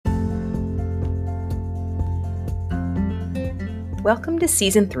Welcome to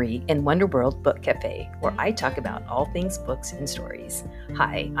Season 3 in Wonder World Book Cafe, where I talk about all things books and stories.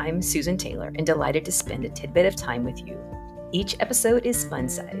 Hi, I'm Susan Taylor and delighted to spend a tidbit of time with you. Each episode is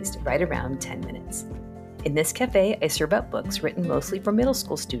fun-sized, right around 10 minutes. In this cafe, I serve up books written mostly for middle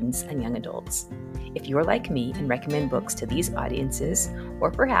school students and young adults. If you are like me and recommend books to these audiences,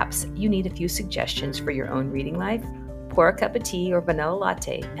 or perhaps you need a few suggestions for your own reading life, pour a cup of tea or vanilla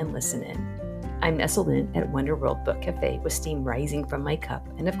latte and listen in. I'm nestled in at Wonder World Book Cafe with steam rising from my cup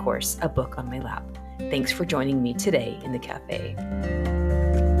and, of course, a book on my lap. Thanks for joining me today in the cafe.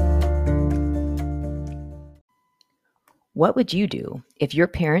 What would you do if your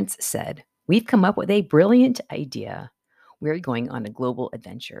parents said, "We've come up with a brilliant idea. We're going on a global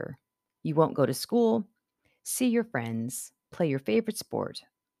adventure. You won't go to school, see your friends, play your favorite sport,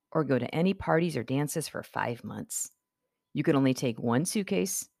 or go to any parties or dances for 5 months. You can only take one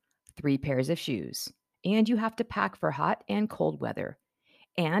suitcase, 3 pairs of shoes, and you have to pack for hot and cold weather.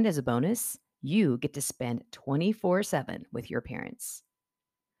 And as a bonus, you get to spend 24/7 with your parents."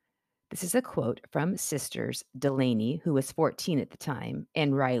 This is a quote from sisters Delaney, who was 14 at the time,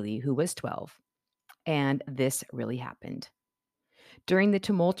 and Riley, who was 12. And this really happened. During the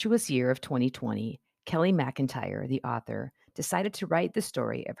tumultuous year of 2020, Kellie McIntyre, the author, decided to write the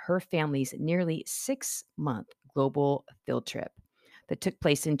story of her family's nearly 6-month global field trip that took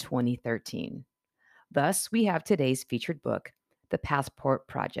place in 2013. Thus, we have today's featured book, The Passport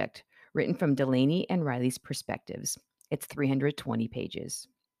Project, written from Delaney and Riley's perspectives. It's 320 pages.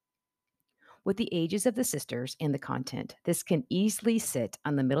 With the ages of the sisters and the content, this can easily sit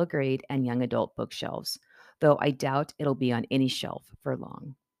on the middle grade and young adult bookshelves, though I doubt it'll be on any shelf for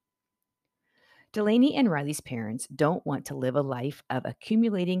long. Delaney and Riley's parents don't want to live a life of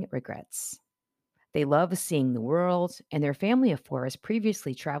accumulating regrets. They love seeing the world, and their family of 4 has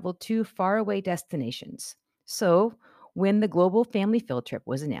previously traveled to faraway destinations. So, when the global family field trip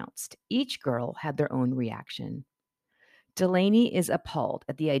was announced, each girl had their own reaction. Delaney is appalled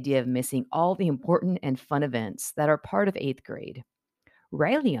at the idea of missing all the important and fun events that are part of 8th grade.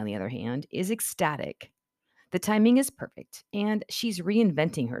 Riley, on the other hand, is ecstatic. The timing is perfect, and she's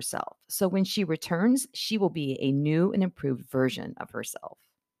reinventing herself. So when she returns, she will be a new and improved version of herself.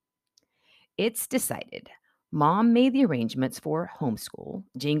 It's decided. Mom made the arrangements for homeschool.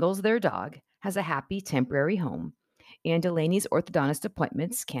 Jingles, their dog, has a happy temporary home, and Delaney's orthodontist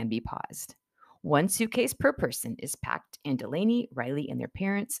appointments can be paused. 1 suitcase per person is packed, and Delaney, Riley, and their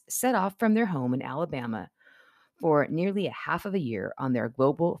parents set off from their home in Alabama for nearly a half of a year on their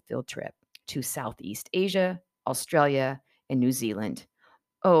global field trip to Southeast Asia, Australia, and New Zealand.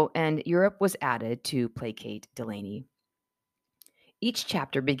 Oh, and Europe was added to placate Delaney. Each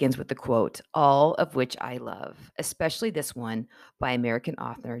chapter begins with the quote, "All of which I love," especially this one by American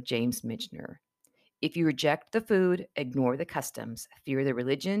author James Michener. "If you reject the food, ignore the customs, fear the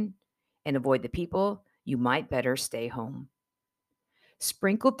religion, and avoid the people, you might better stay home."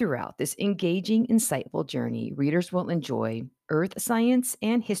 Sprinkled throughout this engaging, insightful journey, readers will enjoy earth science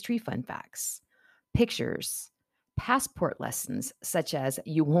and history fun facts, pictures, passport lessons such as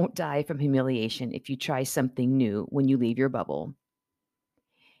you won't die from humiliation if you try something new when you leave your bubble.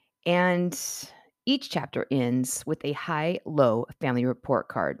 And each chapter ends with a high-low family report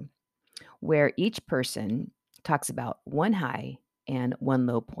card where each person talks about one high and one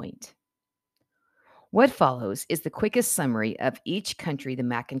low point. What follows is the quickest summary of each country the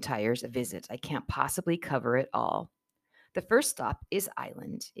McIntyres visit. I can't possibly cover it all. The first stop is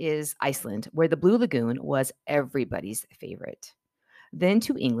Iceland, where the Blue Lagoon was everybody's favorite. Then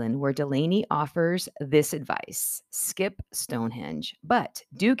to England, where Delaney offers this advice: skip Stonehenge, but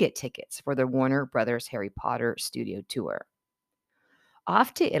do get tickets for the Warner Brothers Harry Potter studio tour.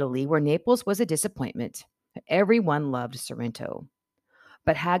 Off to Italy, where Naples was a disappointment. Everyone loved Sorrento,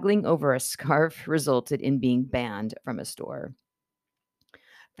 but haggling over a scarf resulted in being banned from a store.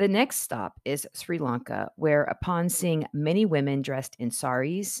 The next stop is Sri Lanka, where upon seeing many women dressed in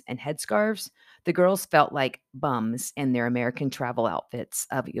saris and headscarves, the girls felt like bums in their American travel outfits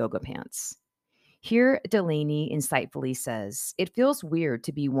of yoga pants. Here, Delaney insightfully says, "It feels weird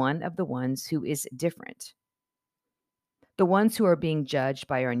to be one of the ones who is different, the ones who are being judged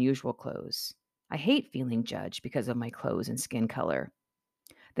by our unusual clothes. I hate feeling judged because of my clothes and skin color.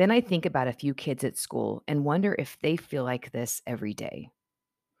 Then I think about a few kids at school and wonder if they feel like this every day."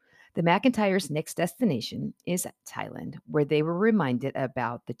 The McIntyre's next destination is Thailand, where they were reminded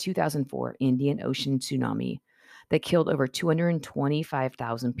about the 2004 Indian Ocean tsunami that killed over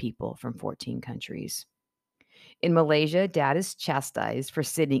 225,000 people from 14 countries. In Malaysia, Dad is chastised for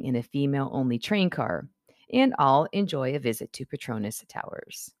sitting in a female-only train car, and all enjoy a visit to Petronas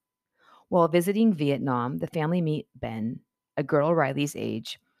Towers. While visiting Vietnam, the family meet Ben, a girl Riley's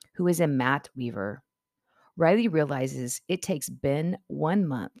age, who is a mat weaver. Riley realizes it takes Ben 1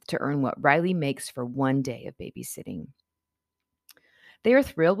 month to earn what Riley makes for 1 day of babysitting. They are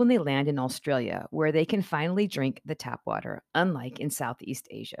thrilled when they land in Australia, where they can finally drink the tap water, unlike in Southeast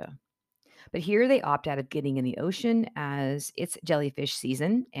Asia. But here they opt out of getting in the ocean as it's jellyfish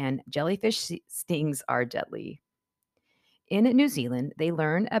season, and jellyfish stings are deadly. In New Zealand, they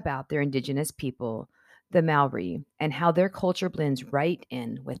learn about their indigenous people, the Maori, and how their culture blends right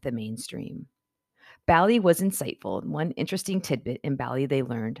in with the mainstream. Bali was insightful. One interesting tidbit in Bali they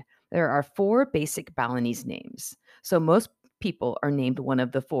learned there are 4 basic Balinese names. So most people are named one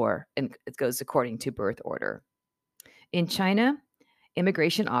of the 4, and it goes according to birth order. In China,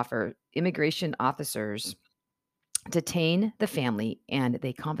 immigration officers detain the family and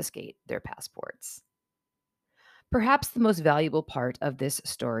they confiscate their passports. Perhaps the most valuable part of this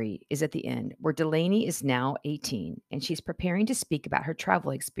story is at the end, where Delaney is now 18 and she's preparing to speak about her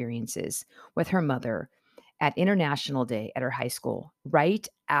travel experiences with her mother at International Day at her high school, right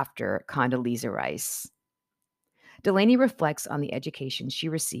after Condoleezza Rice. Delaney reflects on the education she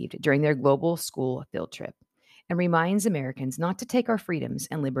received during their global school field trip and reminds Americans not to take our freedoms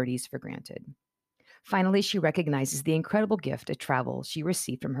and liberties for granted. Finally, she recognizes the incredible gift of travel she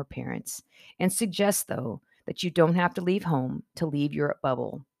received from her parents and suggests, though, that you don't have to leave home to leave your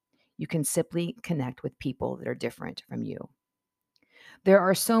bubble. You can simply connect with people that are different from you. There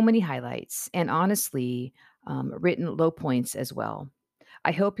are so many highlights and honestly, written low points as well.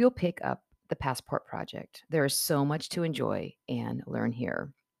 I hope you'll pick up the Passport Project. There is so much to enjoy and learn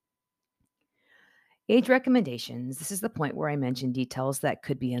here. Age recommendations. This is the point where I mention details that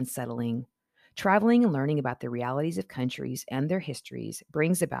could be unsettling. Traveling and learning about the realities of countries and their histories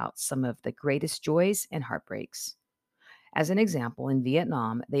brings about some of the greatest joys and heartbreaks. As an example, in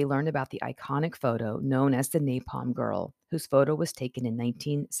Vietnam, they learned about the iconic photo known as the Napalm Girl, whose photo was taken in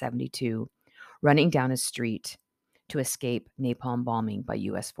 1972, running down a street to escape napalm bombing by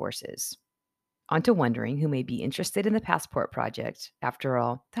U.S. forces. On to wondering who may be interested in the Passport Project. After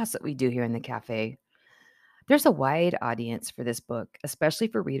all, that's what we do here in the cafe. There's a wide audience for this book, especially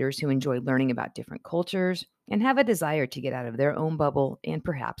for readers who enjoy learning about different cultures and have a desire to get out of their own bubble and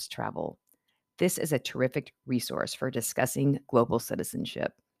perhaps travel. This is a terrific resource for discussing global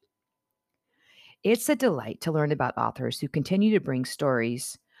citizenship. It's a delight to learn about authors who continue to bring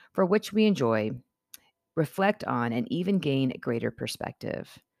stories for which we enjoy, reflect on, and even gain greater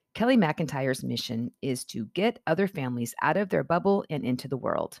perspective. Kellie McIntyre's mission is to get other families out of their bubble and into the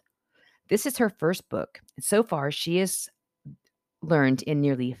world. This is her first book. So far, she has learned in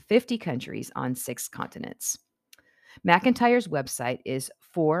nearly 50 countries on 6 continents. McIntyre's website is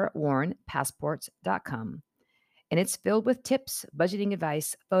forwarnpassports.com, and it's filled with tips, budgeting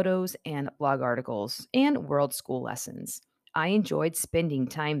advice, photos, and blog articles, and world school lessons. I enjoyed spending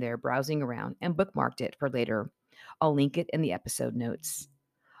time there browsing around and bookmarked it for later. I'll link it in the episode notes.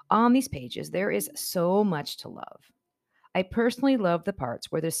 On these pages, there is so much to love. I personally love the parts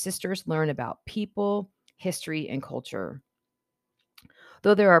where the sisters learn about people, history, and culture.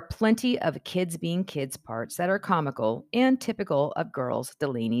 Though there are plenty of kids being kids parts that are comical and typical of girls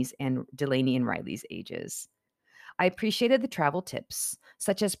Delaney and Riley's ages. I appreciated the travel tips,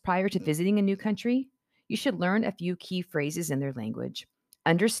 such as prior to visiting a new country, you should learn a few key phrases in their language,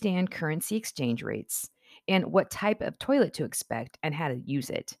 understand currency exchange rates, and what type of toilet to expect and how to use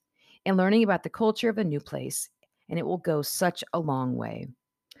it, and learning about the culture of a new place, and it will go such a long way.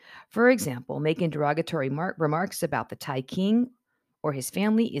 For example, making derogatory remarks about the Thai king or his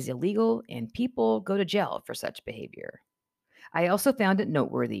family is illegal, and people go to jail for such behavior. I also found it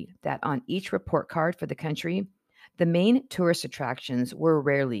noteworthy that on each report card for the country, the main tourist attractions were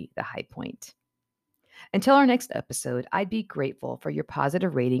rarely the high point. Until our next episode, I'd be grateful for your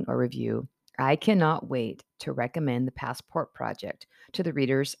positive rating or review. I cannot wait to recommend the Passport Project to the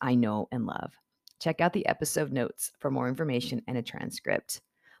readers I know and love. Check out the episode notes for more information and a transcript.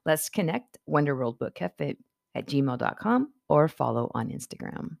 Let's connect, Wonderworld Book Cafe at gmail.com or follow on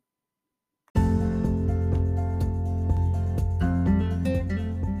Instagram.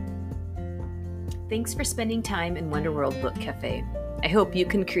 Thanks for spending time in Wonderworld Book Cafe. I hope you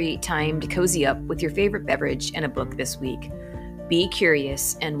can create time to cozy up with your favorite beverage and a book this week. Be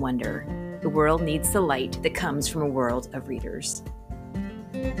curious and wonder. The world needs the light that comes from a world of readers.